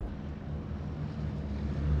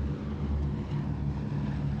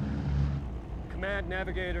Command,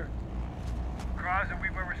 navigator. Cross, are we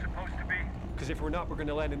where we're supposed to be? Because if we're not, we're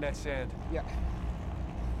gonna land in that sand. Yeah.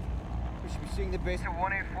 We should be seeing the base It's at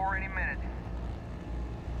 184 any minute.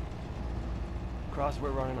 Cross, we're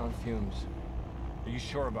running on fumes. Are you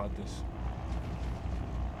sure about this?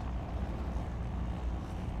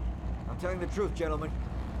 I'm telling the truth, gentlemen.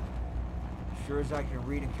 As sure as I can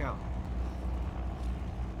read and count.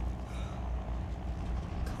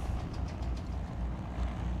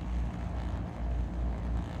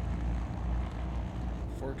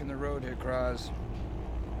 Fork in the road here, Cross.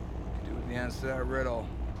 Do with the answer to that riddle.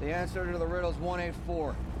 The answer to the riddle's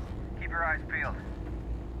 184. Keep your eyes peeled.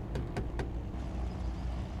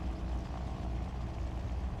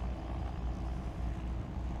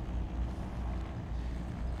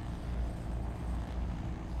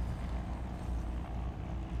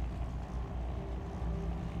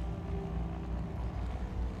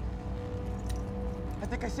 I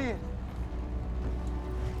think I see it.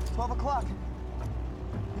 12 o'clock.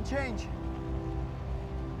 And change.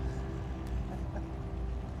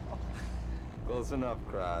 Close enough,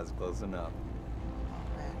 Cross. Close enough.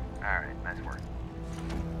 Alright, nice work.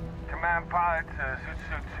 Command pilot to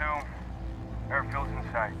Suit 2. Airfield's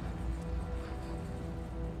in sight.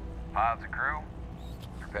 Pilots and crew,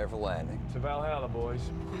 Prepare for landing. To Valhalla, boys.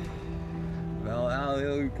 Well,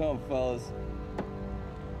 here we come, fellas.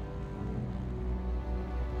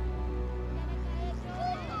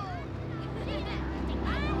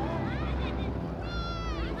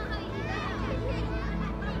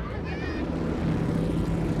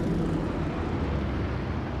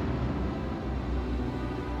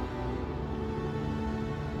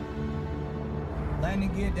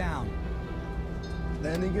 Landing gear down.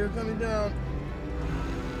 Landing gear coming down.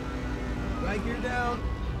 Right gear down.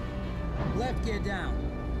 Left gear down.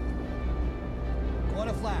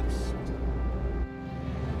 Quarter flaps.